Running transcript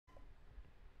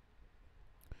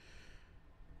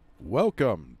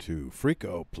Welcome to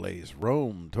Freeqo Plays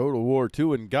Rome Total War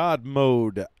 2 in God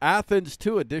Mode, Athens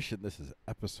 2 edition. This is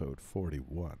episode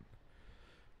 41.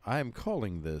 I am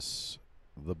calling this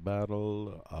the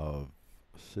Battle of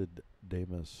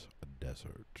Cydamus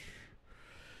Desert.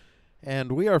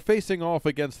 And we are facing off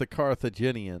against the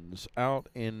Carthaginians out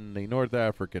in the North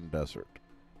African desert.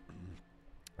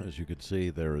 As you can see,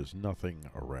 there is nothing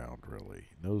around, really.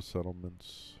 No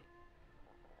settlements.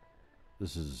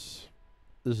 This is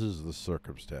the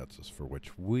circumstances for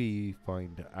which we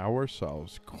find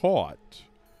ourselves caught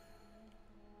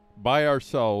by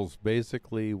ourselves,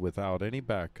 basically without any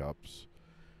backups.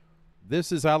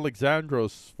 This is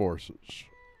Alexandros' forces,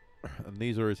 and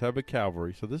these are his heavy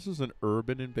cavalry. So this is an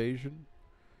urban invasion.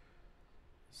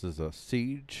 This is a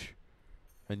siege,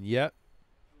 and yet,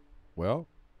 well,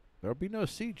 there'll be no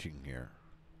sieging here.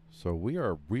 So we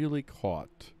are really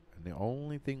caught. And the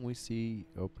only thing we see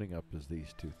opening up is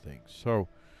these two things. So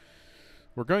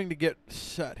we're going to get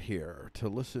set here to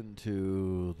listen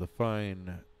to the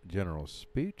fine general's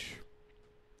speech.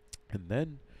 And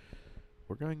then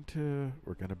we're going to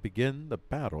begin the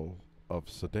Battle of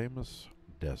Cydamus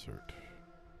Desert.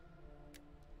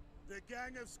 The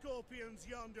gang of scorpions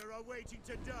yonder are waiting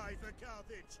to die for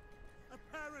Carthage.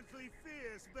 Apparently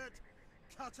fierce, but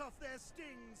cut off their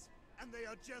stings, and they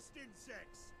are just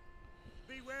insects.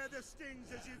 Beware the stings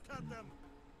as you cut them.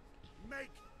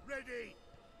 Make ready.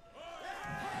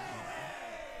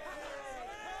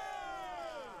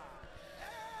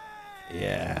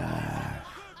 Yeah.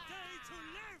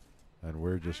 And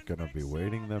we're just going to be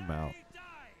waiting them out.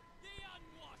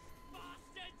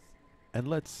 And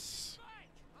let's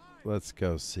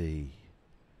go see.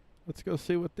 Let's go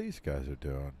see what these guys are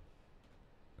doing.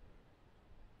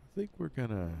 I think we're going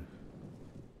to...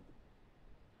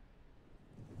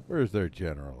 Where's their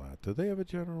general at? Do they have a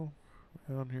general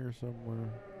down here somewhere?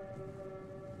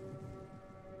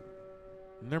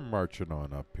 And they're marching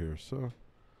on up here, so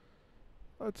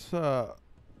let's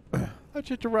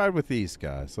get to ride with these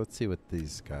guys. Let's see what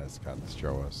these guys got to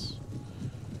show us.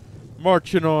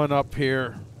 Marching on up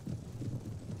here.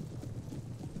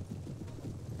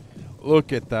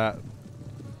 Look at that.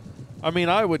 I mean,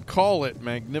 I would call it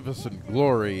magnificent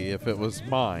glory if it was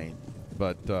mine,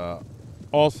 but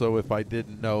also if I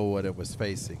didn't know what it was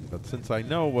facing. But since I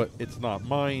know what it's not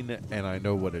mine and I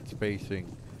know what it's facing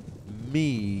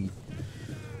me,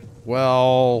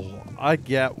 well, I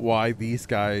get why these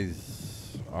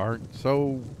guys aren't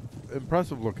so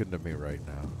impressive looking to me right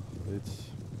now.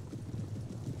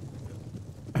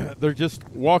 They're just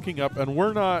walking up, and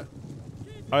we're not.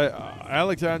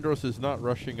 Alexandros is not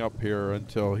rushing up here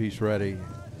until he's ready.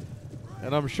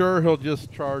 And I'm sure he'll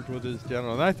just charge with his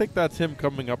general. And I think that's him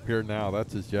coming up here now.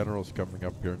 That's his generals coming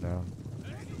up here now.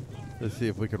 Let's see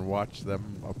if we can watch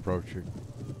them approaching.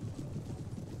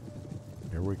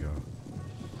 Here we go.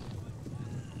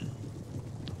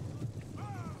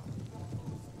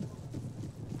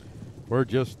 We're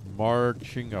just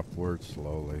marching upward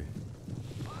slowly.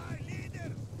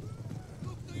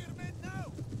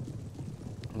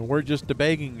 And we're just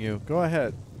begging you. Go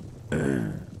ahead.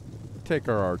 Take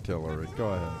our artillery. Go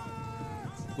ahead.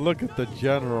 Look at the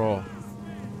general.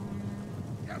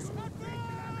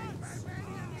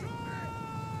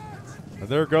 And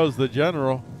there goes the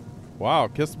general. Wow,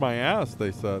 kiss my ass,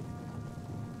 they said.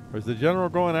 Is the general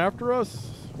going after us?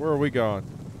 Where are we going?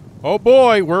 Oh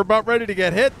boy, we're about ready to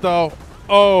get hit though.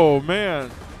 Oh man.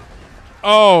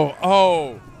 Oh.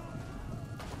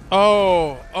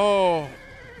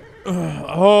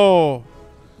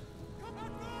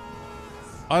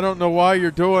 I don't know why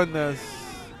you're doing this.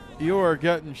 You are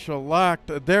getting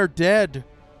shellacked. They're dead.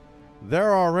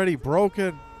 They're already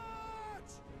broken.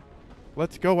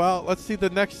 Let's go out. Let's see the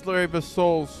next wave of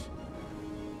souls.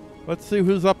 Let's see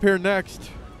who's up here next.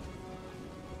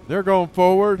 They're going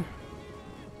forward.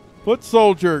 Foot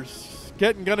soldiers.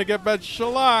 Gonna get bed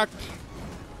shellacked.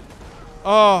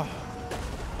 Oh.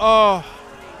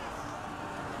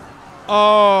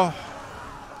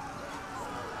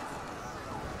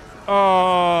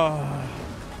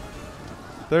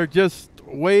 They're just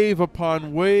wave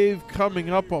upon wave coming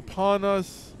up upon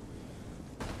us.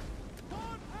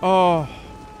 Oh.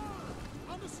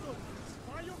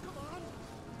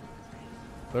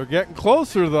 They're getting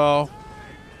closer though.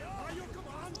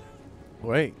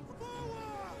 Wait.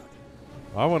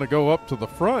 I want to go up to the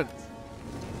front.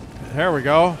 There we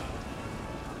go.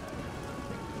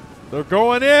 They're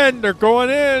going in. They're going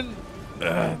in.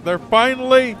 They're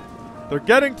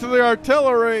getting to the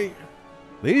artillery.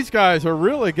 These guys are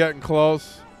really getting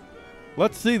close.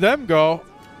 Let's see them go.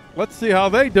 Let's see how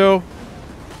they do.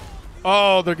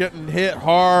 Oh, they're getting hit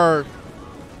hard.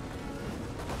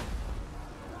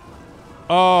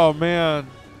 Oh, man.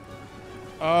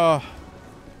 Oh,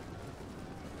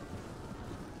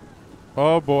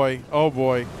 boy. Oh,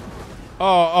 boy.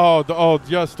 Oh,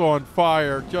 just on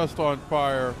fire. Just on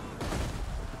fire.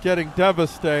 Getting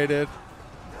devastated.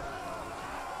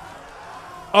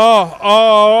 Oh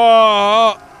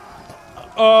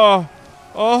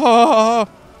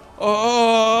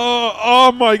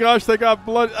my gosh, they got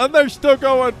blood, and they're still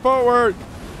going forward.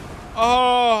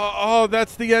 Oh,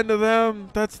 that's the end of them.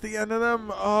 That's the end of them.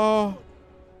 Oh,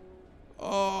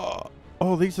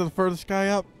 these are the furthest guy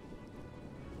up.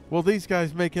 Will these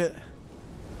guys make it?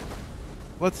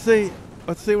 Let's see.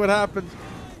 Let's see what happens.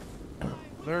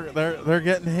 They're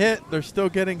getting hit. They're still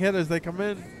getting hit as they come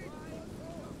in.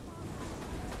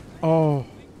 Oh.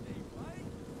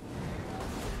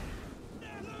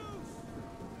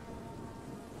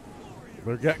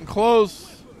 They're getting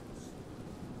close.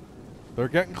 They're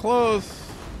getting close.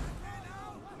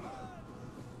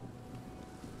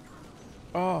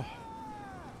 Oh.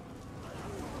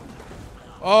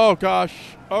 Oh gosh.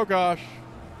 Oh gosh.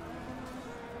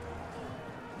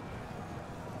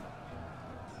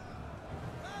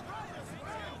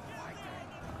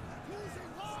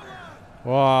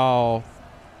 Wow.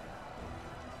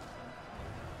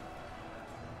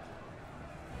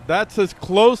 That's as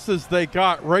close as they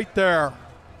got right there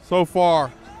so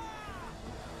far.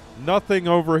 Nothing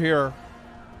over here.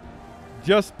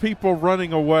 Just people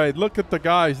running away. Look at the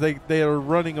guys. They are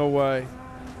running away.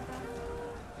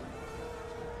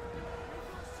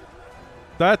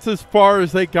 That's as far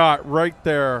as they got right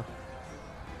there.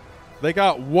 They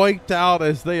got wiped out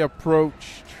as they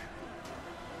approached.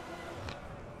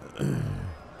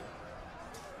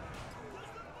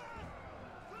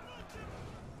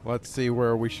 Let's see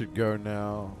where we should go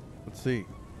now. Let's see.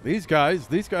 These guys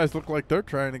look like they're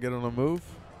trying to get on a move.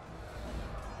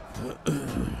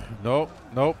 Nope.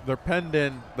 They're penned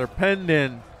in. They're penned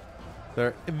in.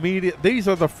 They're immediate. These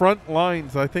are the front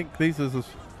lines. I think these is.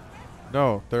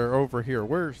 No, they're over here.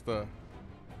 Where's the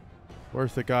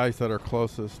guys that are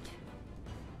closest?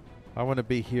 I want to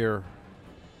be here.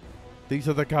 These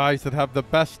are the guys that have the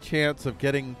best chance of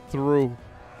getting through.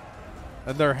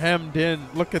 And they're hemmed in.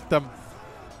 Look at them.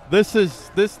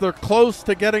 They're close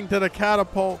to getting to the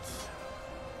catapults.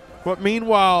 But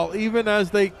meanwhile, even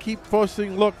as they keep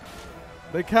pushing, look,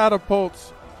 the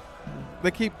catapults,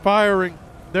 they keep firing.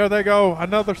 There they go,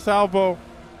 another salvo.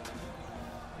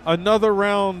 Another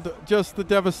round, just the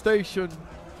devastation.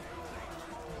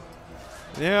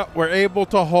 Yeah, we're able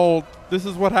to hold. This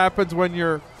is what happens when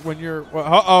you're,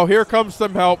 uh-oh, here comes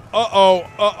some help.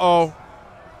 Uh-oh.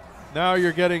 Now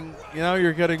you're getting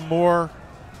more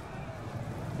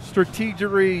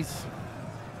strategeries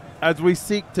as we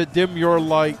seek to dim your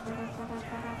light.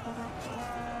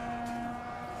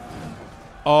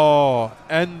 Oh,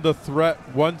 end the threat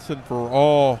once and for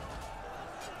all.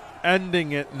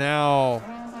 Ending it now.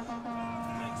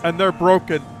 And they're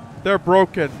broken. They're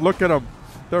broken. Look at them.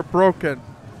 They're broken.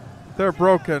 They're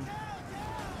broken.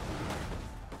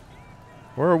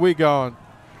 Where are we going?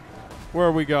 Where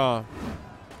are we going?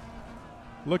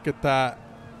 Look at that.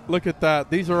 Look at that.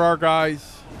 These are our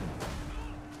guys.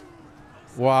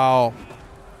 Wow.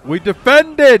 We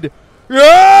defended.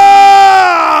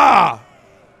 Yeah!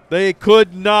 They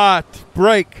could not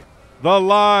break the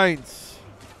lines.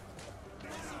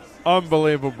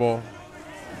 Unbelievable.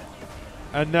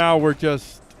 And now we're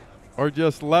just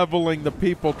leveling the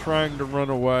people trying to run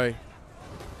away.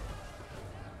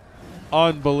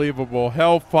 Unbelievable.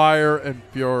 Hellfire and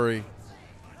fury.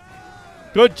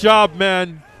 Good job,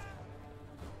 men.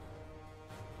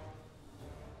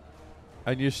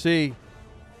 And you see,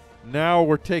 now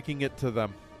we're taking it to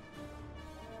them.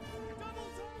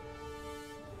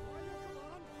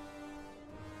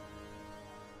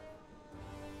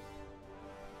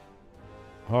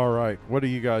 All right, what are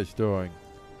you guys doing?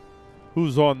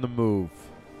 Who's on the move?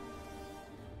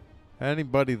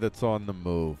 Anybody that's on the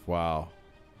move. Wow.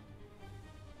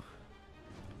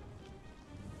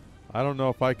 I don't know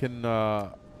if I can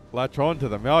latch on to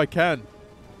them. Yeah, I can.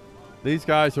 These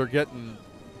guys are getting...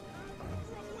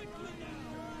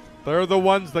 They're the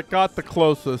ones that got the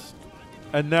closest.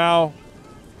 And now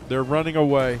they're running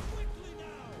away.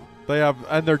 They have...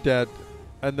 And they're dead.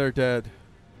 And they're dead.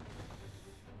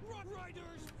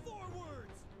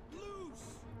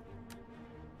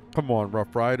 Come on,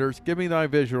 Rough Riders. Give me thy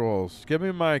visuals. Give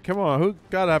me my... Come on. Who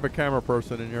gotta have a camera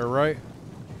person in here, right?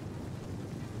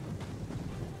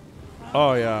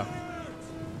 Oh, yeah.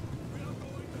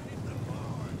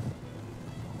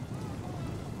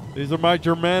 These are my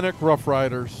Germanic Rough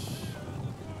Riders.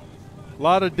 A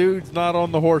lot of dudes not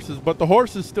on the horses, but the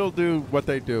horses still do what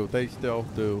they do. They still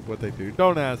do what they do.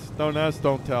 Don't ask,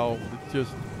 don't tell. It's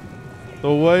just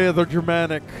the way of the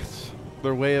Germanics.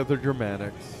 The way of the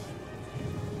Germanics.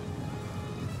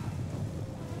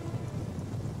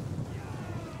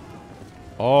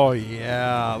 Oh,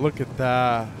 yeah. Look at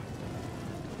that.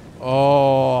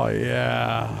 Oh,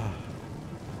 yeah.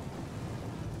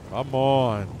 Come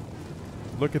on.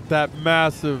 Look at that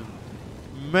massive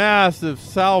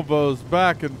salvos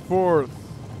back and forth.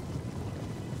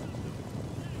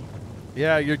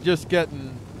 Yeah, you're just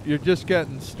getting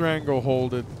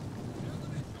strangleholded.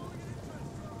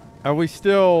 And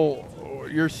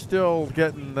you're still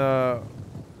getting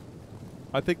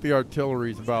I think the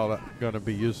artillery's about going to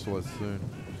be useless soon.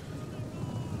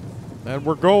 And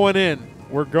we're going in.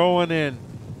 We're going in.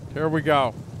 Here we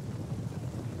go.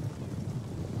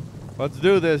 Let's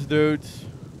do this, dudes.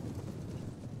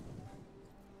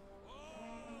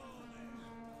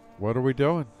 What are we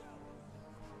doing?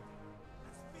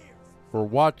 We're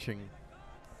watching.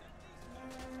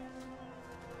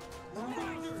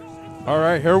 All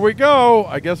right, here we go.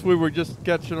 I guess we were just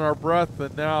catching our breath,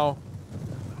 and now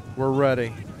we're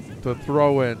ready to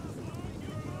throw in.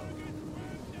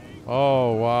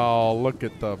 Oh, wow. Look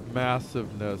at the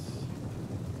massiveness.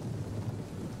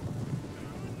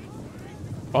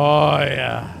 Oh,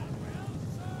 yeah.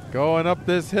 Going up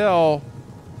this hill.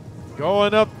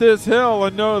 Going up this hill, I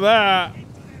know that.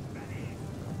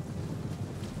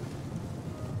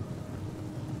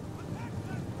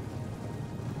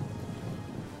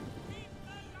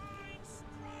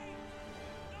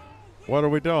 What are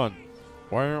we doing?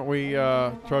 Why aren't we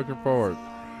charging forward?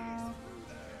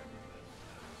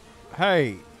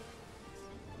 Hey.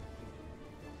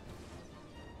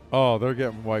 Oh, they're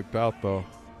getting wiped out, though.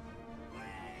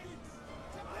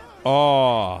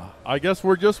 Oh, I guess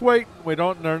we're just waiting.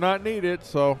 They're not needed,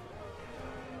 so.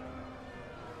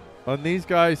 And these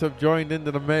guys have joined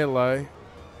into the melee.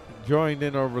 Joined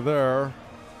in over there.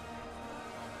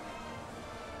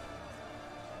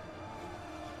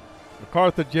 The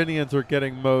Carthaginians are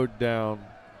getting mowed down.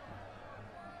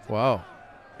 Wow.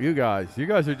 You guys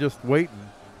are just waiting.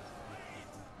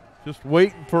 Just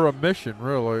waiting for a mission,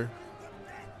 really.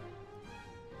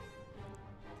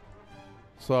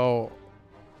 So,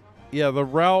 yeah, the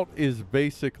route is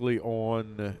basically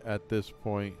on at this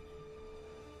point.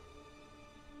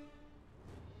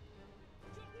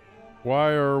 Why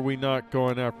are we not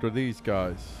going after these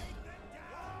guys?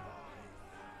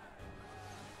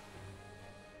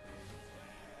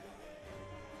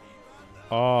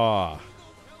 Ah.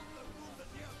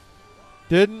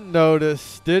 Didn't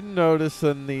notice,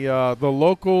 and the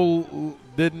local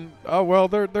didn't. Oh well,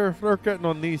 they're getting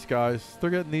on these guys. They're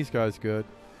getting these guys good.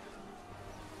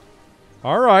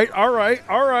 All right.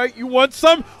 You want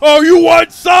some? Oh, you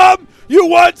want some? You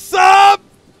want some?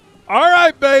 All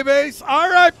right, babies.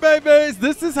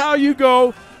 This is how you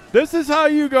go. This is how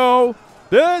you go.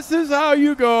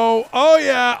 Oh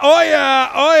yeah.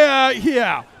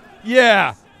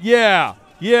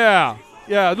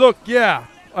 Look, yeah.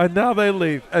 And now they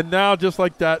leave. And now just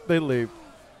like that, they leave.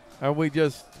 And we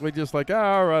just like,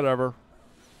 whatever.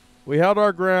 We held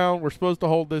our ground. We're supposed to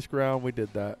hold this ground. We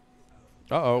did that.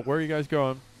 Uh-oh, where are you guys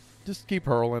going? Just keep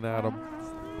hurling at them.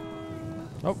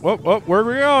 Oh, where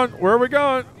are we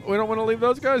going? We don't want to leave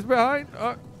those guys behind.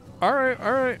 All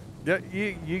right. Yeah,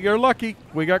 you're lucky.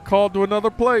 We got called to another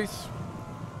place.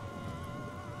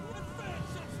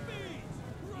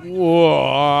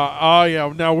 Whoa. Oh,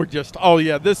 yeah, now we're just... Oh,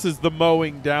 yeah, this is the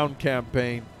mowing down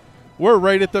campaign. We're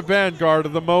right at the vanguard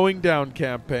of the mowing down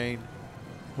campaign.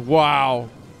 Wow.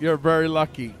 You're very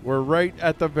lucky. We're right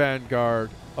at the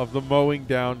vanguard of the mowing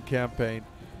down campaign.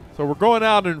 So we're going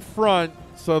out in front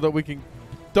so that we can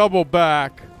double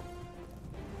back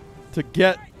to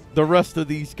get the rest of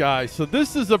these guys. So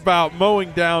this is about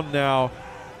mowing down now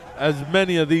as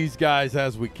many of these guys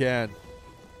as we can.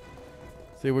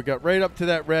 See, we got right up to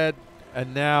that red,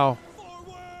 and now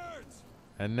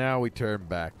we turn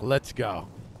back. Let's go.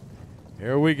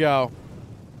 Here we go.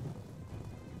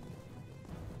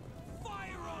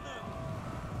 Fire on them!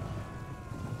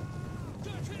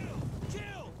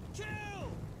 Kill!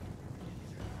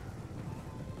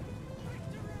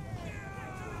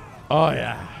 Oh,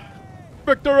 yeah.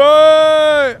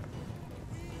 Victory!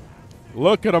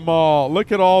 Look at them all.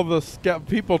 Look at all the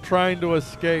people trying to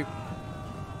escape.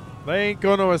 They ain't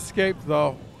going to escape,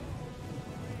 though.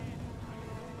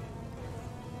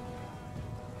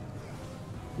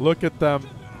 Look at them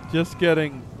just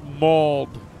getting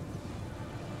mauled.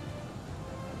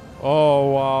 Oh,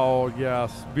 wow.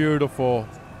 Yes. Beautiful.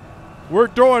 We're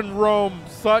doing Rome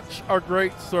such a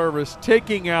great service,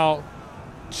 taking out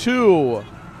two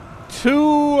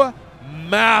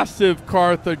massive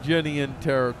Carthaginian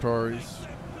territories.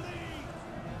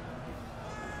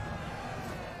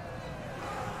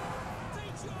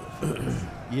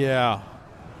 Yeah.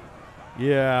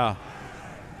 Yeah.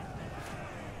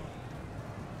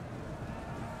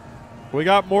 We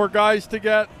got more guys to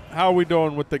get. How are we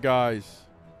doing with the guys?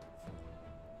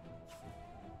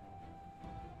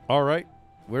 All right.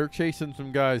 We're chasing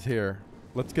some guys here.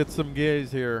 Let's get some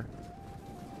guys here.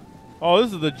 Oh,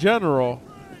 this is the general.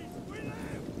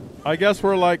 I guess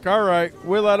we're like, all right,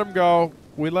 we let him go.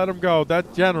 We let him go.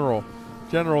 That general.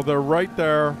 General, they're right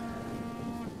there.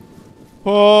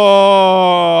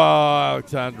 Oh,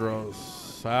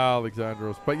 Alexandros.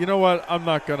 Alexandros. But you know what? I'm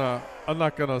not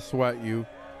gonna sweat you.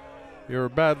 You're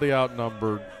badly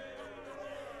outnumbered.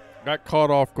 Got caught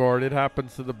off guard. It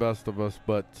happens to the best of us,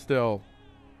 but still.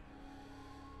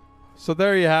 So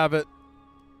there you have it.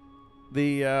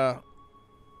 The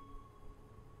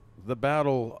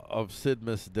Battle of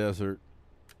Cydamus Desert.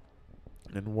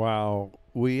 And wow,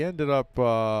 we ended up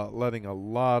letting a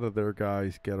lot of their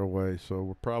guys get away, so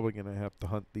we're probably going to have to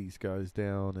hunt these guys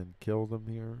down and kill them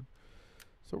here.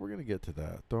 So we're going to get to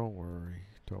that. Don't worry.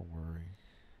 Don't worry.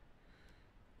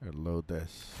 And load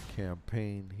this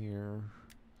campaign here.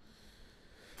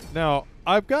 Now,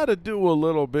 I've got to do a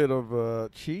little bit of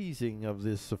cheesing of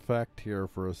this effect here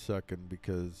for a second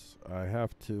because I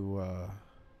have to...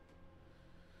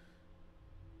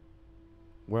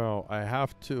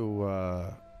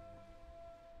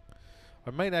 I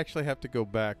might actually have to go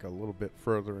back a little bit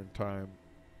further in time.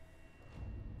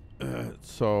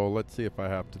 So let's see if I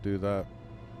have to do that.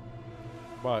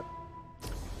 But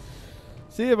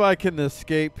see if I can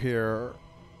escape here,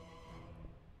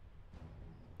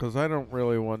 because I don't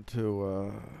really want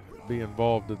to be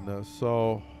involved in this.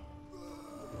 So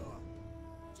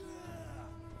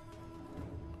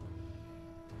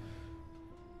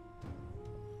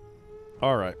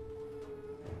all right.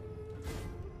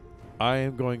 I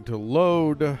am going to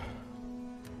load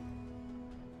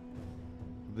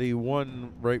the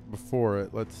one right before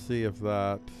it. Let's see if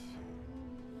that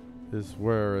is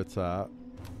where it's at.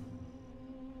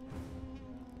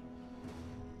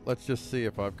 Let's just see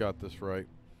if I've got this right.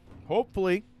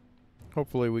 Hopefully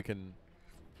we can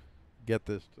get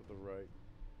this to the right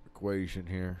equation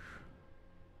here.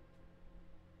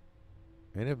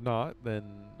 And if not, then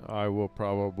I will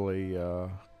probably...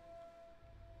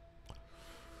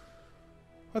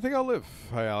 I think I'll live.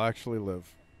 I'll actually live.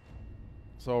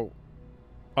 So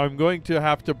I'm going to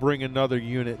have to bring another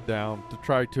unit down to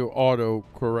try to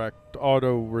auto-resolve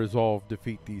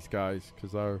defeat these guys,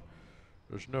 because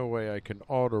there's no way I can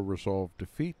auto-resolve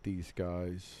defeat these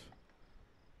guys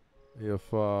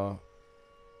if I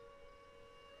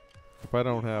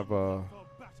don't have a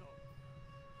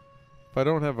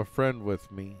friend with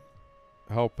me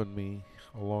helping me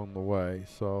along the way.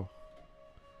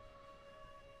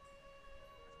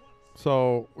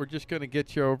 So we're just going to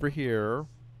get you over here.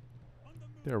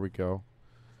 There we go.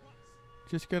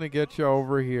 Just going to get you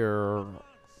over here.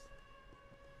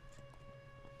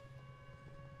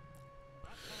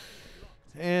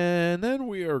 And then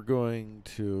we are going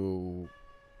to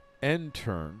end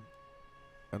turn.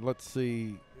 And let's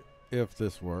see if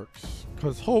this works.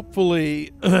 Because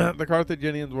hopefully the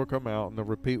Carthaginians will come out and they'll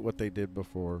repeat what they did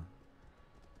before.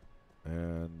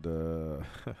 And...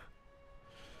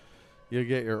 you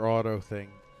get your auto thing.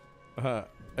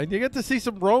 And you get to see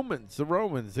some Romans. The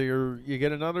Romans. You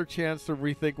get another chance to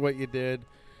rethink what you did.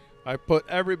 I put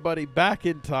everybody back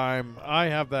in time. I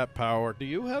have that power. Do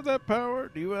you have that power?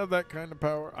 Do you have that kind of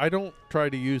power? I don't try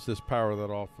to use this power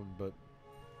that often, but...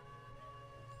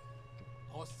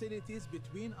 hostilities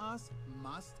between us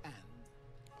must end.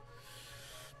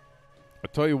 I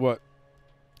tell you what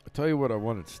I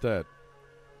want instead.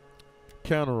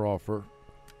 Counter offer.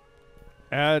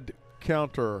 Add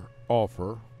counter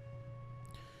offer.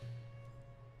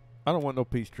 I don't want no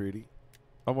peace treaty.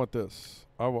 I want this.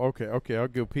 Okay, I'll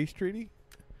go peace treaty.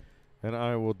 And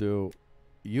I will do,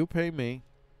 you pay me,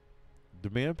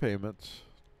 demand payments.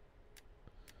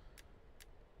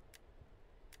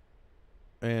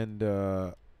 And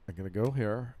I'm going to go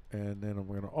here. And then I'm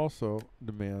going to also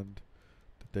demand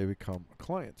that they become a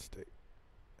client state.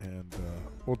 And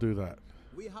we'll do that.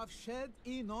 We have shed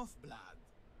enough blood.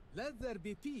 Let there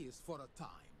be peace for a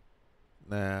time.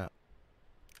 Nah.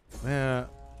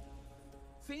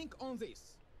 Think on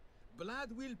this.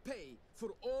 Blood will pay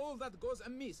for all that goes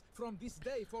amiss from this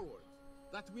day forward.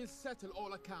 That will settle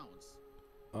all accounts.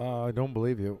 I don't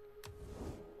believe you.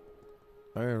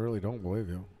 I really don't believe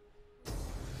you.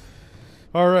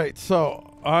 All right,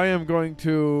 so I am going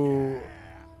to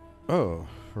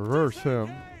reverse him.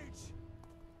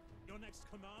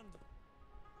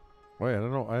 Wait, I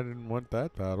don't know. I didn't want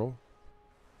that battle.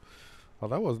 Oh,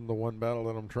 that wasn't the one battle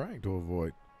that I'm trying to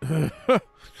avoid.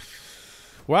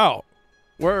 Wow.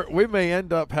 We may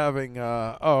end up having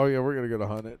oh yeah, we're gonna go to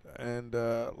hunt it. And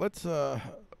let's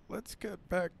get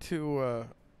back to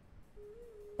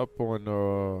up on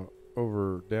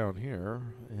over down here,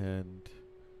 and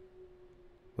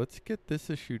let's get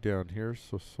this issue down here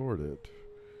sorted.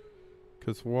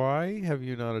 'Cause why have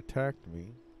you not attacked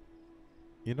me?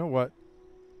 You know what?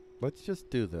 Let's just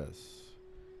do this.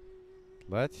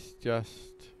 Let's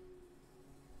just...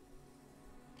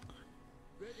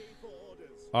 Ready for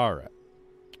orders. All right.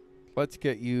 Let's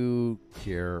get you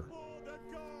here. For the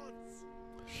gods.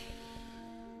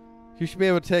 You should be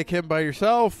able to take him by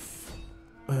yourself.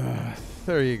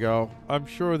 There you go. I'm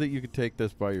sure that you could take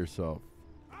this by yourself.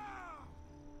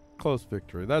 Close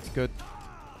victory. That's good.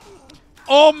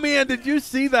 Oh, man, did you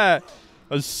see that?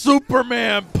 A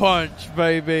Superman punch,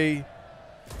 baby.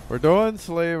 We're doing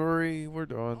slavery. We're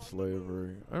doing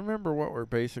slavery. I remember what we're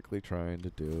basically trying to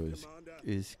do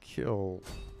is kill.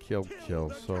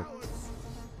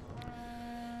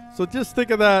 So just think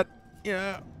of that.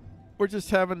 Yeah, we're just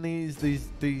having these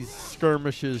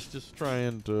skirmishes, just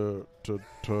trying to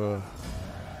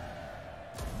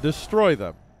destroy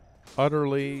them,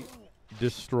 utterly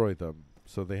destroy them,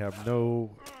 so they have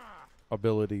no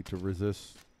ability to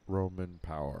resist Roman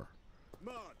power.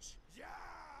 March.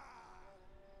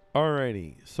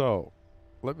 Alrighty, so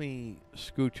let me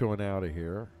scooch on out of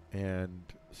here and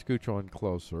scooch on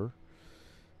closer.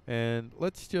 And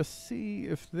let's just see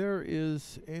if there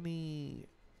is any,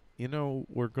 you know,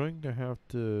 we're going to have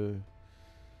to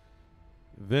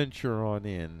venture on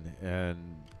in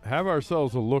and have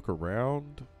ourselves a look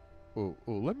around. Oh,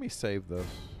 let me save this.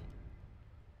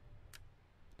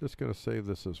 Just going to save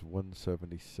this as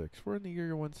 176. We're in the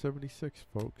year 176,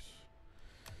 folks.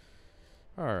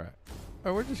 All right.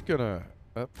 Oh, we're just going to...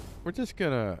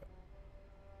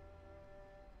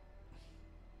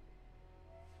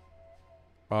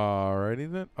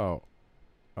 Alrighty then. Oh,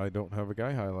 I don't have a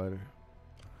guy highlighter.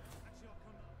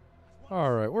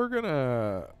 Alright,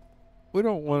 we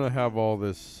don't want to have all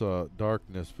this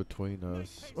darkness between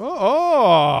us.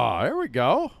 Oh, there we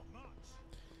go.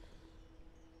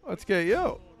 Let's get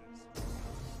you.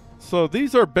 So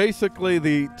these are basically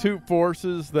the two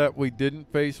forces that we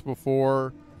didn't face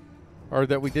before, or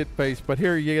that we did face, but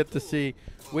here you get to see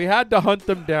we had to hunt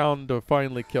them down to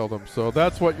finally kill them. So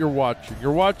that's what you're watching.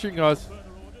 You're watching us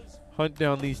hunt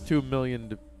down these 2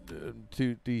 million,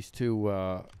 these two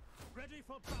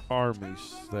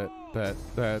armies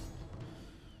that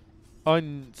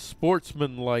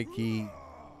unsportsmanlike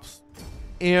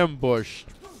ambushed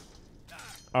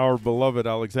our beloved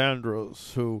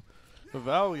Alexandros, who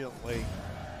valiantly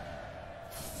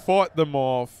fought them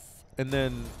off, and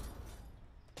then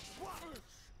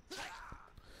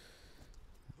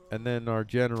our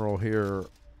general here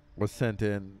was sent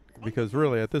in. Because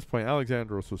really, at this point,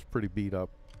 Alexandros was pretty beat up,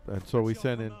 and so we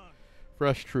sent in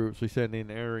fresh troops. We sent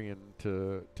in Arian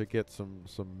to get some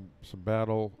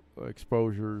battle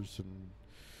exposures, and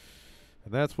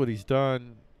that's what he's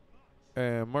done.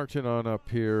 And marching on up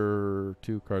here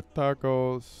to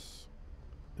Carthagos,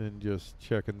 and just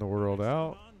checking the world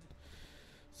out,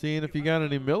 seeing if you got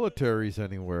any militaries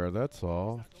anywhere. That's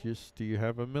all. Just, do you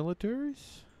have a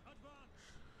militaries?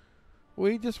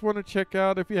 We just want to check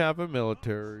out if you have a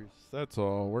militaries. That's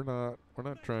all. We're not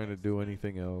trying to do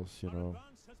anything else, you know.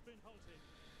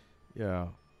 Yeah.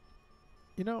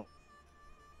 You know,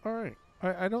 all right.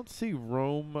 I don't see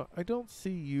Rome. I don't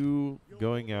see you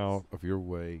going out of your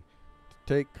way to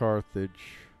take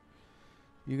Carthage.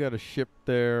 You got a ship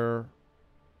there.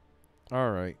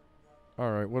 All right.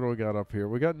 All right. What do we got up here?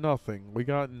 We got nothing. We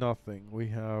got nothing. We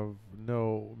have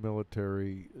no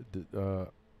military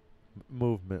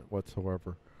movement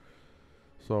whatsoever.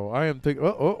 So I am thinking,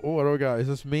 oh, what do we got? Is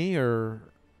this me, or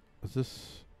is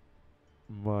this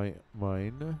mine?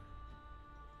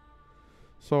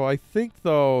 So I think,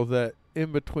 though, that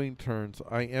in between turns,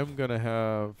 I am going to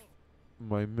have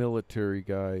my military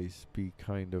guys be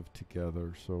kind of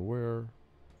together. So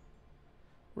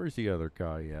where's the other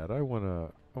guy at? I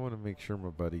want to make sure my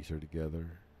buddies are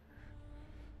together.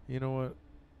 You know what?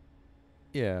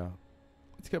 Yeah.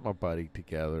 Let's get my buddy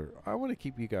together. I want to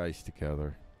keep you guys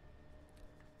together.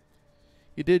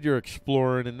 You did your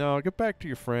exploring, and now get back to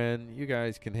your friend. You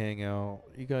guys can hang out.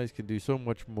 You guys can do so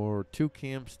much more. 2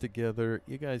 camps together.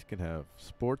 You guys can have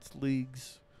sports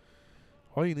leagues.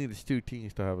 All you need is 2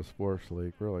 teams to have a sports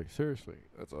league. Really, seriously,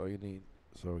 that's all you need.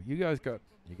 So you guys got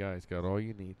all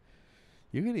you need.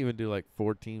 You can even do like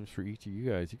 4 teams for each of you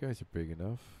guys. You guys are big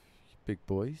enough. Big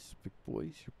boys.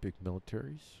 You're big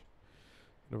militaries.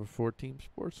 of a 4-team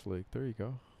sports league. There you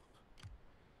go.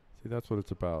 See, that's what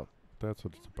it's about. That's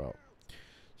what it's about.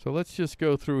 So let's just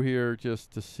go through here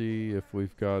just to see if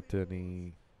we've got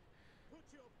any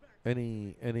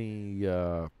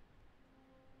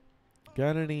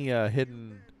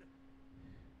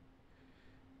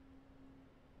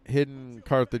hidden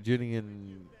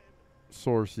Carthaginian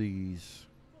sources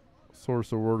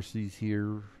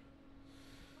here.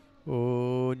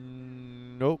 Oh,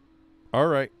 nope. All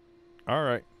right.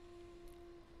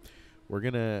 We're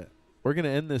gonna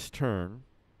end this turn,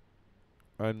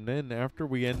 and then after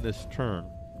we end this turn,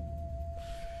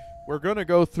 we're gonna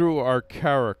go through our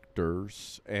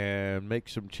characters and make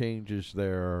some changes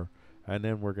there, and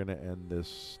then we're gonna end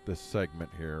this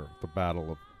segment here, the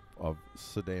Battle of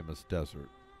Cydamus Desert.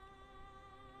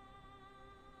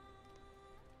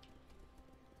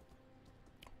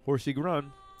 Horsey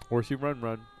run,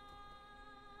 run.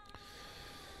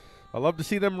 I love to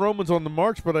see them Romans on the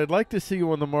march, but I'd like to see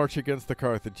you on the march against the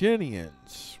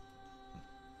Carthaginians.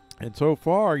 And so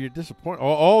far, you're disappointed.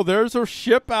 Oh, there's a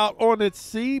ship out on its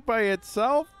sea by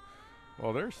itself.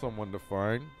 Well, there's someone to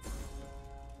find.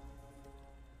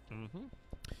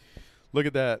 Look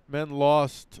at that. Men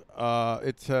lost.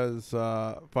 It says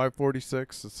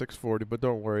 546 to 640, but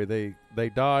don't worry. They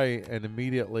die, and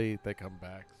immediately they come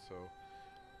back. So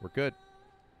we're good.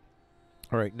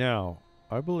 All right, now,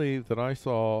 I believe that I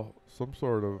saw some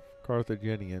sort of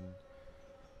Carthaginian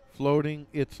floating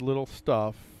its little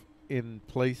stuff in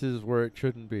places where it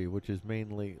shouldn't be, which is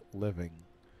mainly living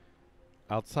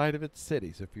outside of its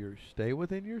cities. If you stay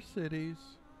within your cities,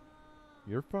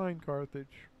 you're fine,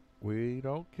 Carthage. We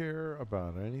don't care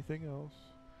about anything else.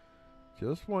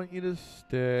 Just want you to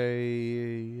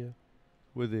stay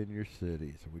within your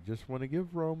cities. We just want to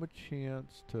give Rome a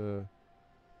chance to,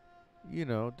 you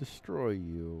know, destroy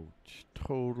you.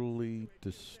 Totally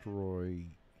destroy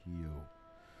you.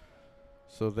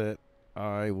 So that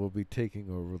I will be taking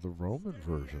over the Roman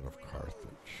version of Carthage.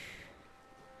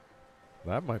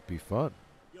 That might be fun.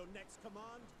 Your next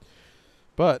command?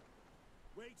 But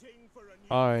Waiting for a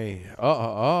new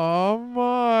oh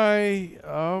my.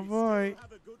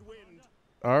 have a good wind.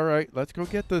 All right, let's go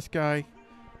get this guy.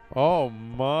 Oh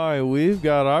my, we've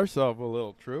got ourselves a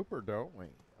little trooper, don't we?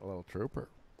 A little trooper.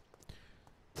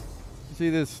 See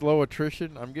this slow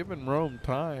attrition? I'm giving Rome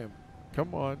time.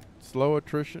 Come on, slow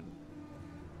attrition.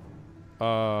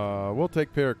 We'll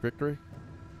take Pyrrhic victory.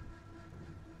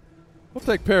 We'll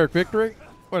take Pyrrhic victory.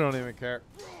 We don't even care.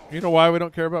 You know why we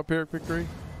don't care about Pyrrhic victory?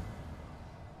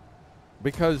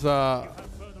 Because,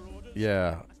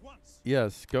 yeah.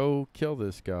 Yes, go kill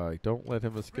this guy. Don't let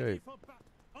him escape.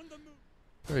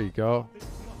 There you go.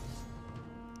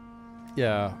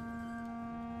 Yeah.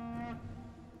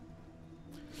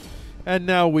 And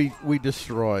now we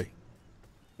destroy.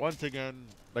 Once again,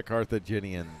 the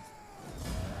Carthaginian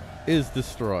is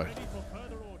destroyed.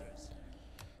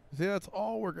 See, that's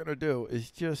all we're gonna do is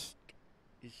just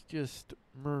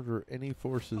murder any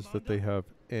forces that they have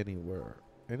anywhere.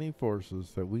 Any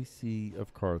forces that we see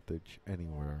of Carthage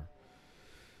anywhere.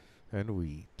 And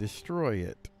we destroy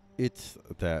it. It's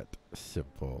that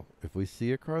simple. If we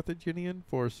see a Carthaginian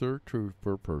force or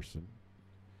trooper person,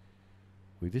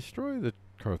 we destroy the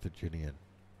Carthaginian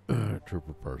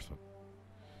trooper person.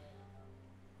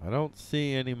 I don't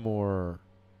see any more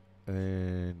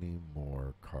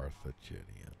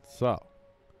Carthaginians. So,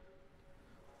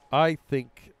 I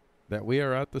think that we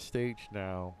are at the stage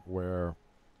now where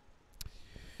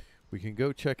we can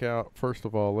go check out, first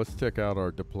of all, let's check out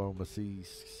our diplomacy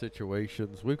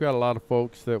situations. We've got a lot of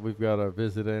folks that we've got to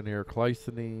visit in here.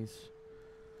 Cleisthenes,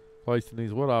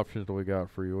 what options do we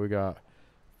got for you? We got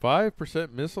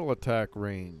 5% missile attack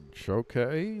range.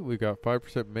 Okay. We got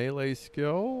 5% melee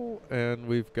skill. And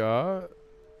we've got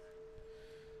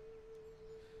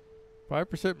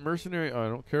 5% mercenary. I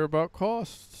don't care about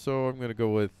costs, so I'm going to go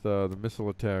with the missile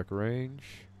attack range.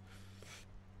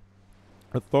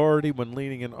 Authority when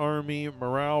leading an army.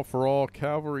 Morale for all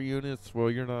cavalry units.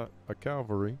 Well, you're not a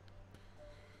cavalry.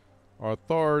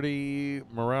 Authority.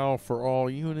 Morale for all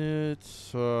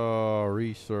units.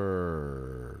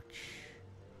 Research.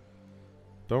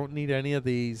 Don't need any of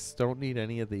these. Don't need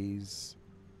any of these.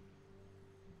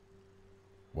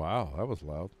 Wow, that was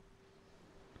loud.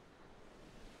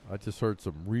 I just heard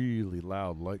some really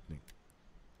loud lightning.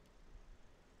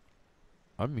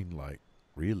 I mean, like,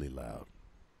 really loud.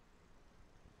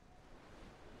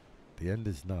 The end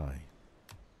is nigh.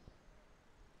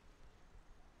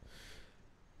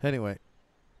 Anyway,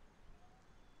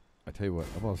 I tell you what,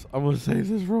 I'm gonna save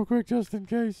this real quick just in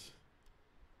case.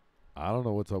 I don't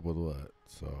know what's up with what,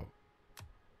 so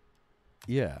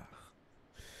yeah.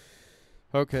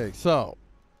 Okay, so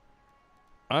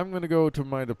I'm going to go to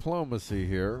my diplomacy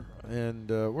here, and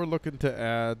we're looking to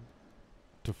add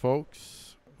to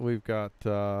folks. We've got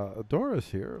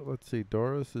Doris here. Let's see.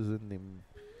 Doris is in the.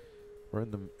 We're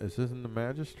in the. Is this in the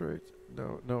magistrates?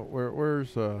 No.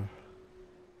 Where's the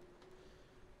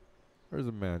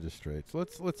magistrates?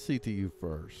 Let's see to you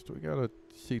first. We gotta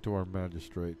see to our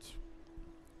magistrates.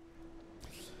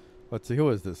 Let's see. Who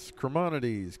is this?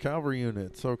 Cremonides, cavalry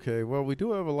units. Okay. Well, we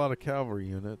do have a lot of cavalry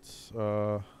units.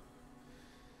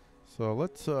 So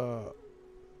let's.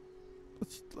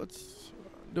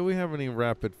 Do we have any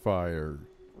rapid fire?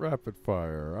 Rapid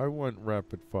fire. I want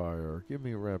rapid fire. Give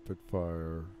me rapid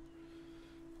fire.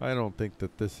 I don't think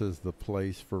that this is the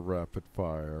place for rapid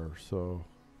fire. So,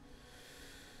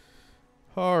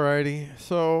 alrighty.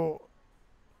 So,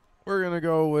 we're gonna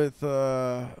go with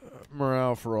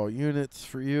morale for all units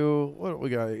for you. What do we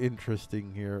got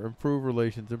interesting here? Improve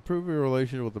relations. Improve your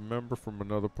relations with a member from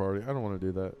another party. I don't want to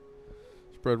do that.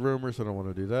 Spread rumors. I don't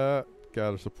want to do that.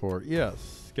 Gather support.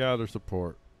 Yes, gather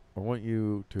support. I want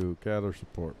you to gather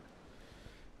support.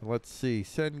 And let's see.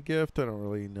 Send gift. I don't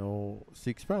really know.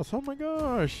 Seek spouse. Oh my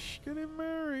gosh. Get him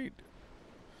married.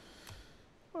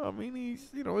 I mean, he's,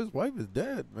 his wife is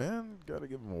dead, man. Gotta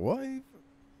give him a wife.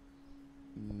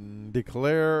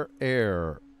 Declare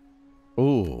heir.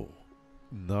 Oh,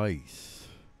 nice.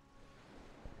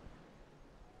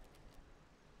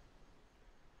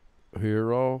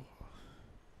 Hero.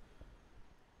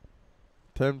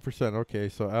 10%. Okay,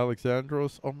 so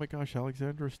Alexandros. Oh my gosh,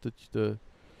 Alexandros.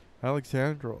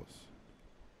 Alexandros.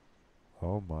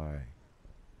 Oh my.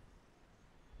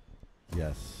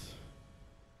 Yes.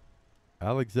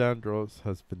 Alexandros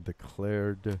has been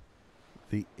declared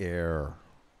the heir.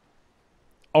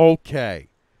 Okay.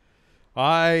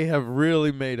 I have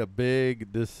really made a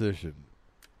big decision.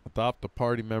 Adopt a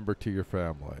party member to your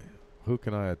family. Who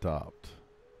can I adopt?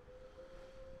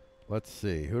 Let's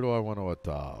see. Who do I want to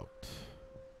adopt?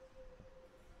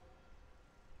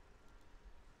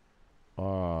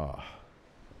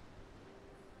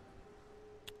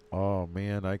 Oh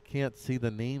man, I can't see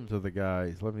the names of the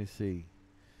guys. Let me see.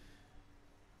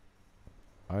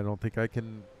 I don't think I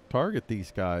can target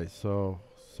these guys, so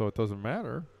it doesn't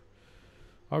matter.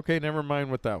 Okay, never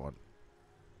mind with that one.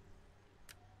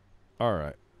 All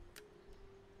right.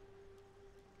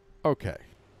 Okay.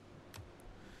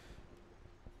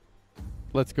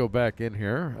 Let's go back in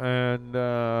here and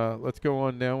let's go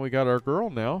on down. We got our girl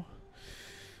now.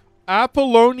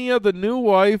 Apollonia, the new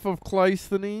wife of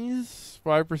Cleisthenes.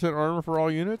 5% armor for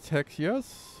all units. Hex,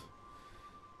 yes.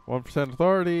 1%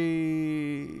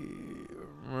 authority.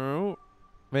 No.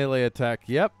 Melee attack,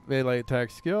 yep. Melee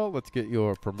attack skill. Let's get you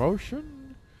a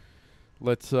promotion.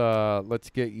 Let's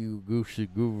get you Gushi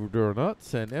Guvernut.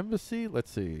 Send embassy.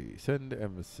 Let's see. Send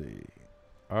embassy.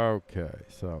 Okay,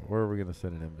 so where are we gonna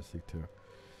send an embassy to?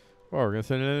 Well, we're gonna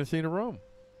send an embassy to Rome.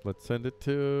 Let's send it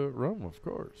to Rome, of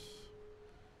course.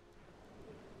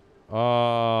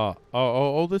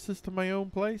 This is to my own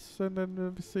place. Send an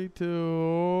embassy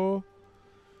to.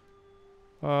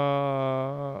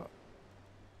 How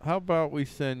about we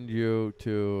send you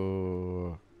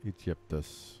to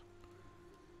Egyptus?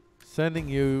 Sending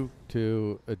you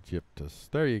to Egyptus.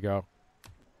 There you go.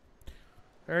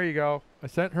 There you go. I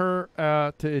sent her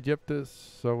to Egyptus,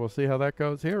 so we'll see how that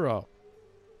goes. Hero.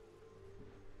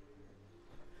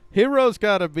 Hero's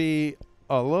got to be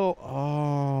a little...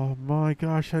 Oh, my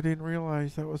gosh. I didn't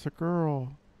realize that was a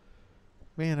girl.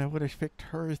 Man, I would have picked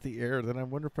her as the heir. Then I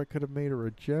wonder if I could have made her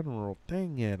a general.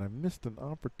 Dang it. I missed an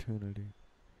opportunity.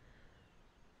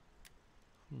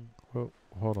 Oh,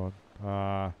 hold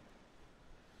on.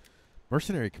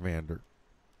 Mercenary commander.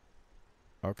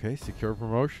 Okay, secure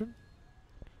promotion.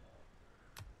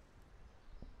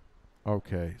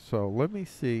 Okay, so let me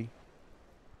see.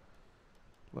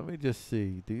 Let me just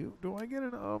see. Do I get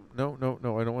an No,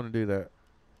 I don't want to do that.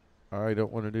 I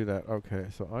don't want to do that. Okay,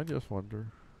 so I just wonder.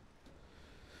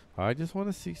 I just want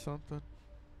to see something.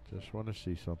 Just want to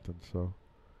see something. So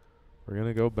we're going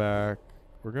to go back.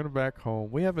 We're going to back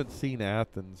home. We haven't seen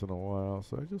Athens in a while,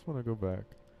 so I just want to go back.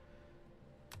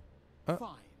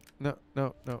 Fine. No.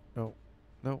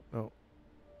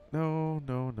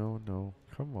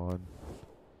 Come on.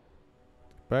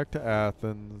 Back to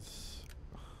Athens.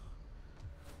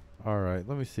 All right,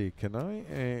 let me see. Can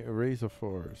I raise a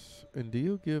force? And do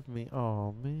you give me...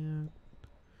 Oh, man.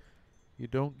 You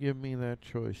don't give me that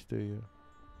choice, do you?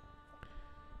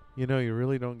 You know, you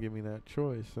really don't give me that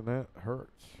choice, and that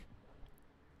hurts.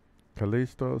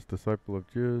 Callistos, disciple of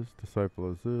Jews, disciple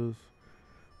of Zeus.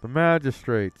 The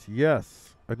magistrates,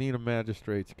 yes. I need a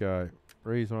magistrates guy.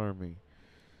 Raise army.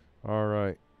 All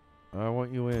right. I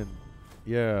want you in.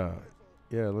 Yeah.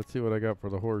 Yeah, let's see what I got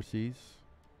for the horsies.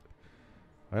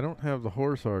 I don't have the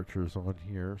horse archers on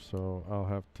here, so I'll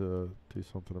have to do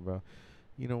something about.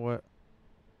 You know what?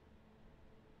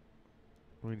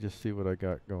 Let me just see what I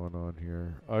got going on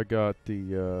here. I got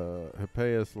the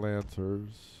Hippeus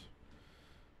Lancers,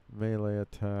 melee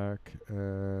attack.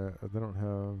 They don't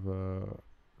have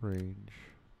range.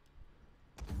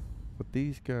 But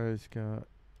these guys got...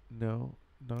 No,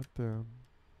 not them.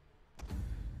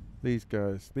 These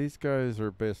guys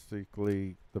are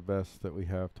basically the best that we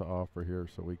have to offer here.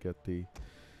 So we get the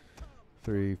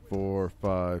 3, 4,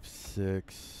 5,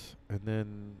 6. And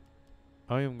then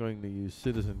I am going to use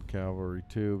citizen cavalry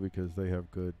too because they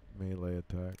have good melee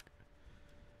attack.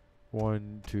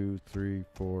 1, 2, 3,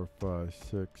 4, 5,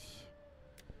 6.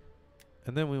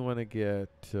 And then we want to get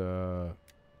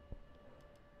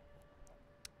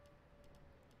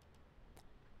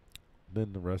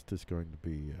then the rest is going to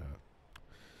be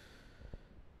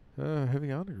heavy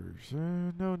honors.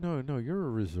 No, you're a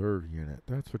reserve unit.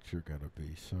 That's what you're going to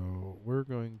be. So we're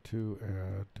going to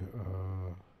add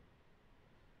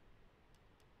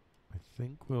I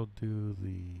think we'll do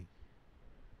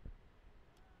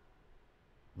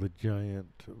the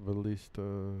giant ballista,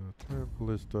 giant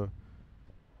ballista.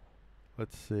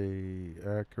 Let's see,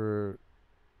 accurate,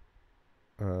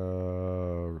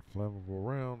 flammable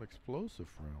round,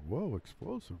 explosive round. Whoa,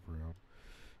 explosive round.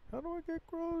 How do I get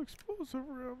explosive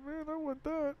round, man? I want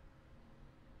that.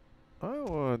 I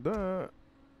want that.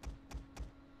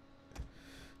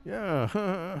 Yeah,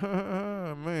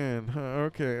 man.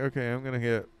 Okay. I'm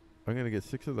gonna get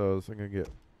 6 of those. I'm gonna get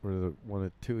one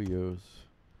of 2 of those,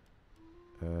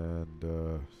 and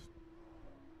 2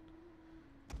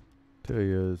 of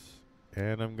those,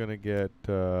 and I'm gonna get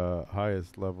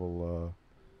highest level.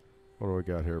 What do we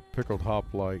got here? Pickled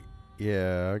hoplite.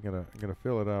 Yeah, I'm gonna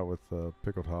fill it out with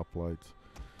pickled hoplites.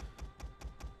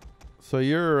 So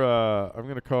you're I'm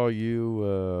gonna call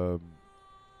you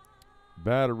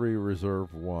Battery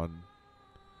Reserve 1.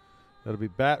 That'll be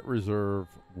Bat Reserve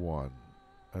 1.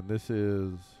 And this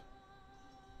is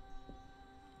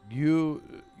Eunomus.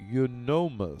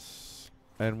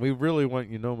 And we really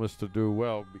want Eunomus to do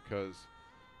well because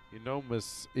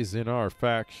Eunomus is in our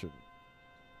faction.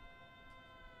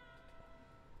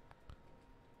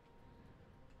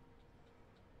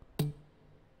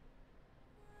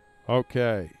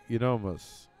 Okay,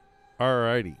 Eunomus.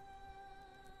 Alrighty.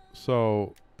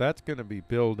 So that's going to be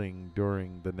building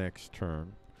during the next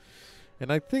turn.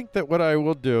 And I think that what I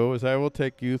will do is I will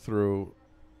take you through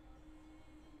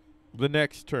the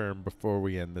next turn before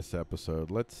we end this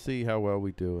episode. Let's see how well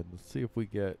we do, and let's see if we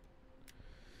get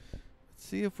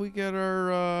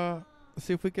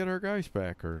our guys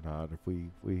back or not. If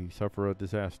we suffer a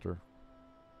disaster.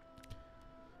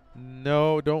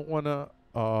 No, don't want to.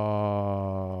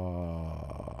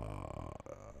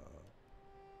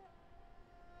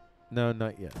 No,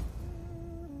 not yet.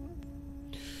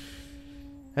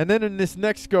 And then in this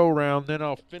next go round, then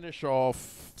I'll finish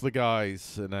off the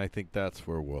guys, and I think that's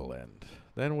where we'll end.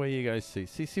 Then what you guys see?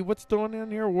 See what's going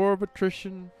on here? War of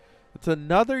attrition. It's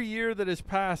another year that is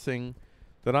passing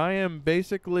that I am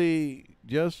basically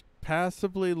just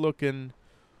passively looking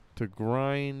to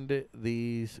grind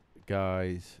these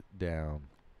guys down.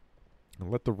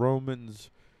 And let the Romans,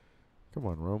 come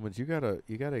on, Romans, you gotta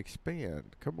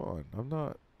expand. Come on, I'm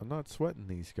not sweating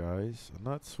these guys. I'm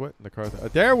not sweating the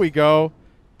Carthaginians. There we go.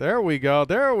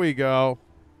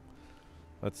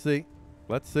 Let's see.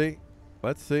 All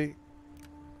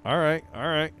right.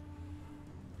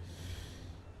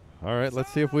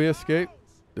 Let's see if we escape.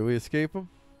 Do we escape them?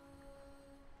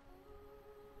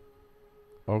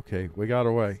 Okay, we got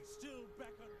away.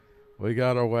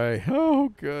 Oh,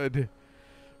 good.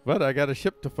 But I got a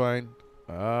ship to find.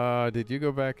 Did you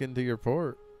go back into your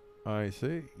port? I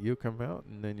see. You come out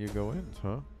and then you go in,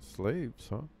 huh? Slaves,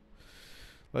 huh?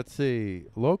 Let's see.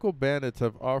 Local bandits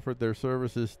have offered their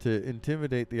services to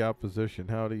intimidate the opposition.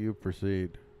 How do you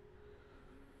proceed?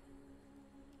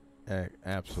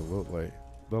 Absolutely.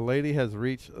 The lady has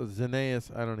reached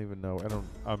Xenaeus. I don't even know.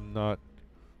 I'm not.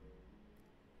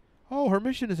 Oh, her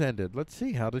mission has ended. Let's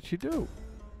see. How did she do?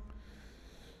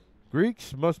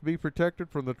 Greeks must be protected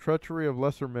from the treachery of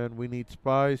lesser men. We need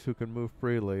spies who can move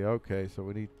freely. Okay, so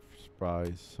we need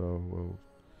spies. So we'll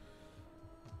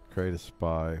create a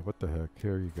spy. What the heck?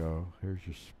 Here you go. Here's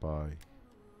your spy.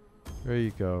 There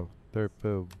you go. There,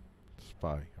 boom.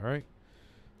 Spy. All right.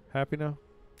 Happy now?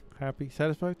 Happy?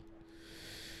 Satisfied?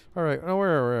 All right. Oh,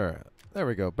 where? There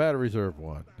we go. Battery Reserve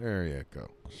 1. There you go.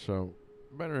 So,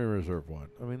 Battery Reserve 1.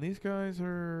 I mean, these guys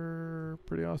are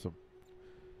pretty awesome.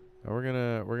 Now we're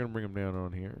gonna bring them down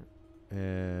on here,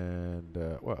 and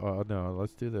no,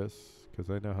 let's do this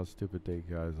because I know how stupid they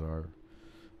guys are.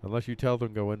 Unless you tell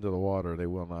them go into the water, they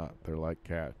will not. They're like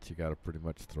cats. You got to pretty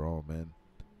much throw them in.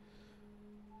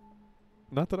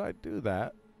 Not that I do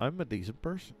that. I'm a decent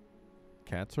person.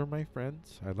 Cats are my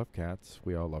friends. I love cats.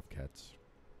 We all love cats.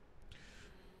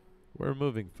 We're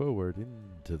moving forward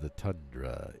into the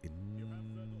tundra.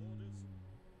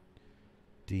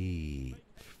 Deep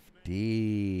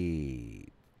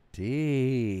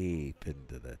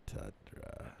into the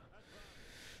tundra.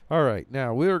 All right,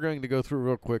 now we are going to go through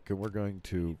real quick, and I'm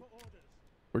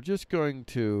just going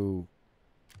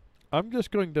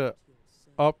to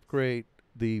upgrade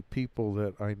the people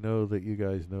that I know that you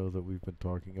guys know that we've been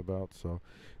talking about. So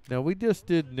now we just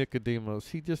did Nicodemus.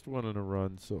 He just went on a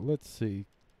run. So let's see.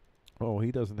 Oh,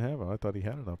 he doesn't have it. I thought he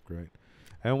had an upgrade.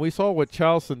 And we saw what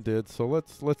Chalson did. So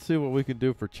let's see what we can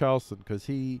do for Chalson, because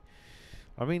he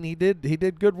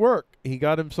did good work. He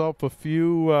got himself a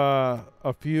few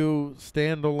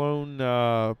standalone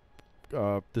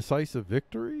decisive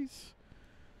victories.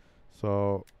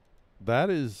 So that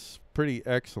is pretty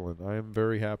excellent. I am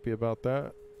very happy about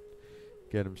that.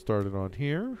 Get him started on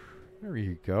here. There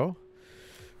you go.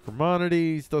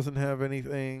 Maimonides doesn't have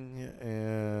anything,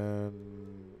 and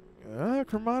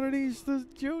Maimonides the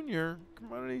Junior.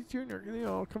 Maimonides Junior. You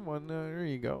know, come on. There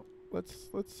you go. Let's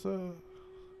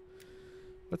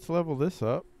level this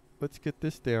up. Let's get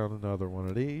this down another one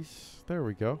of these. There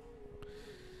we go.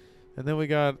 And then we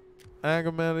got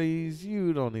Agamedes.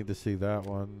 You don't need to see that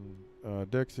one.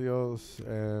 Dexios,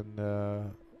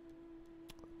 and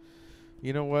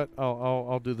you know what?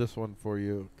 I'll do this one for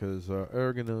you, because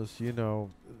Ergonus, you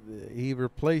know, he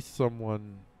replaced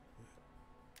someone,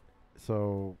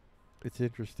 so it's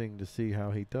interesting to see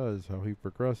how he does, how he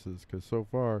progresses, because so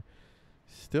far,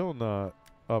 still not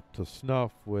up to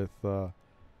snuff with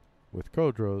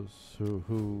Kodros,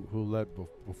 who led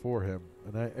before him,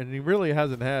 and he really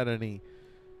hasn't had any.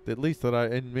 At least that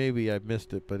and maybe I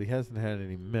missed it, but he hasn't had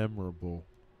any memorable.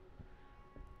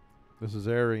 This is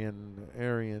Arian.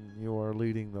 Arian, you are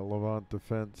leading the Levant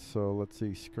defense. So let's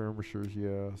see, skirmishers,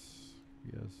 yes.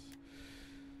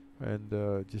 And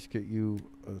just get you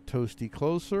Toasty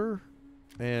closer.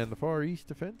 And the Far East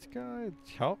defense guy,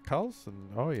 Carlson.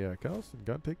 Oh yeah, Carlson.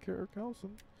 Gotta take care of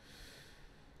Carlson.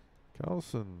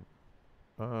 Carlson.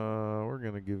 We're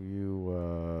gonna give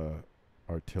you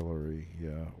artillery.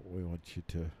 Yeah, we want you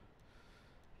to.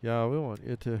 Yeah, we want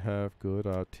you to have good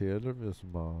artillerymen.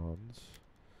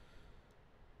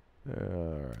 All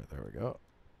right, there we go.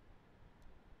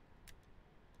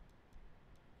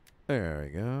 There we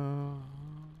go.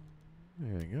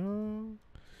 There we go.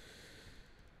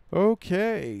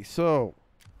 Okay, so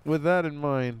with that in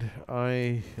mind,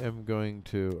 I'm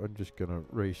just gonna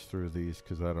race through these,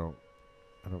 because I don't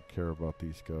care about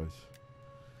these guys.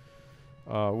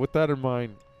 With that in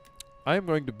mind, I am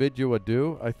going to bid you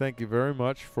adieu. I thank you very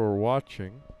much for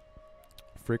watching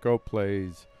Freeqo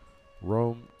Plays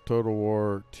Rome Total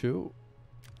War 2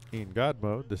 in God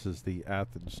mode. This is the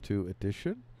Athens 2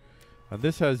 edition. And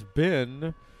this has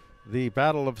been the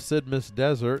Battle of Cydamus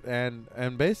Desert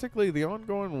and basically the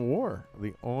ongoing war.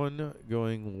 The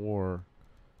ongoing war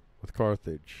with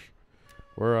Carthage.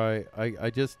 Where I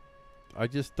just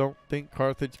don't think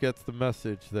Carthage gets the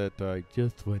message that I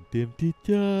just want them to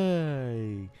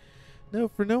die. No,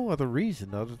 for no other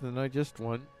reason other than I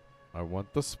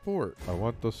want the sport. I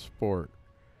want the sport.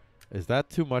 Is that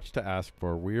too much to ask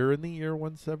for? We're in the year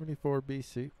 174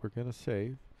 BC. We're going to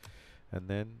save. And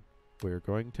then we're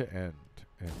going to end.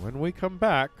 And when we come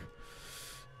back,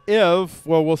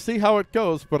 we'll see how it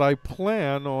goes, but I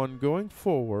plan on going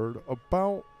forward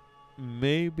about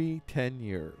maybe 10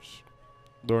 years.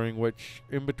 During which,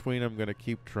 in between, I'm going to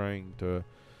keep trying to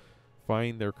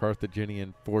find their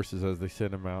Carthaginian forces as they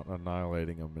send them out and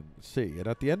annihilating them in the sea. And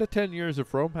at the end of 10 years,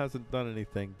 if Rome hasn't done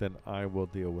anything, then I will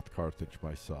deal with Carthage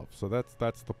myself. So that's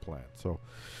the plan. So,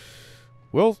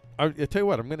 I tell you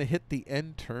what, I'm going to hit the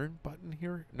end turn button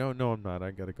here. No, I'm not. I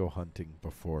got to go hunting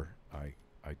before I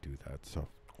do that. So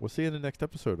we'll see you in the next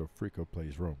episode of Freeqo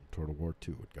Plays Rome Total War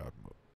 2 with God Mode.